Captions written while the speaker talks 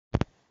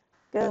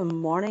Good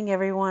morning,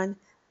 everyone.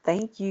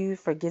 Thank you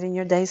for getting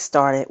your day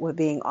started with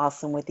being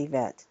awesome with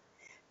Yvette.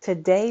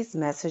 Today's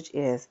message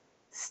is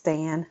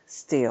stand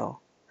still.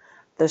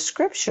 The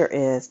scripture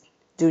is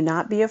do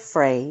not be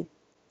afraid,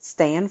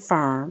 stand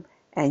firm,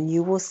 and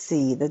you will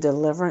see the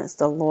deliverance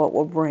the Lord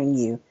will bring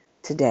you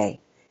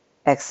today.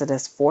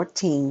 Exodus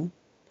 14:13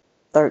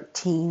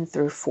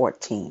 through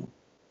 14.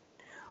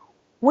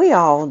 We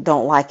all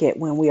don't like it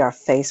when we are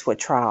faced with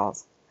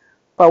trials.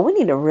 But we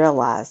need to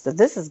realize that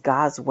this is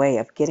God's way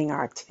of getting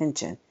our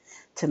attention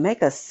to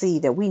make us see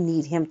that we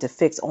need Him to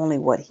fix only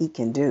what He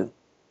can do.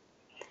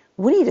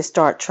 We need to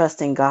start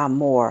trusting God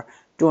more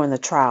during the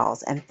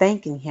trials and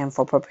thanking Him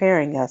for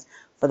preparing us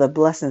for the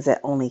blessings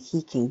that only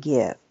He can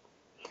give.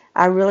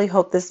 I really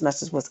hope this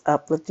message was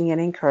uplifting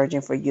and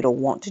encouraging for you to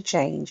want to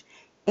change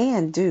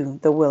and do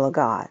the will of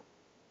God.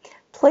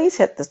 Please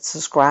hit the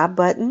subscribe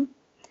button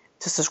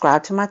to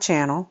subscribe to my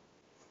channel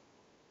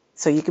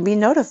so you can be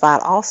notified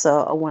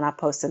also of when I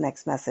post the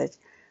next message.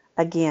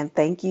 Again,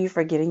 thank you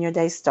for getting your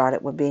day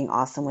started with being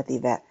awesome with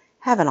Yvette.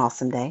 Have an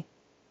awesome day.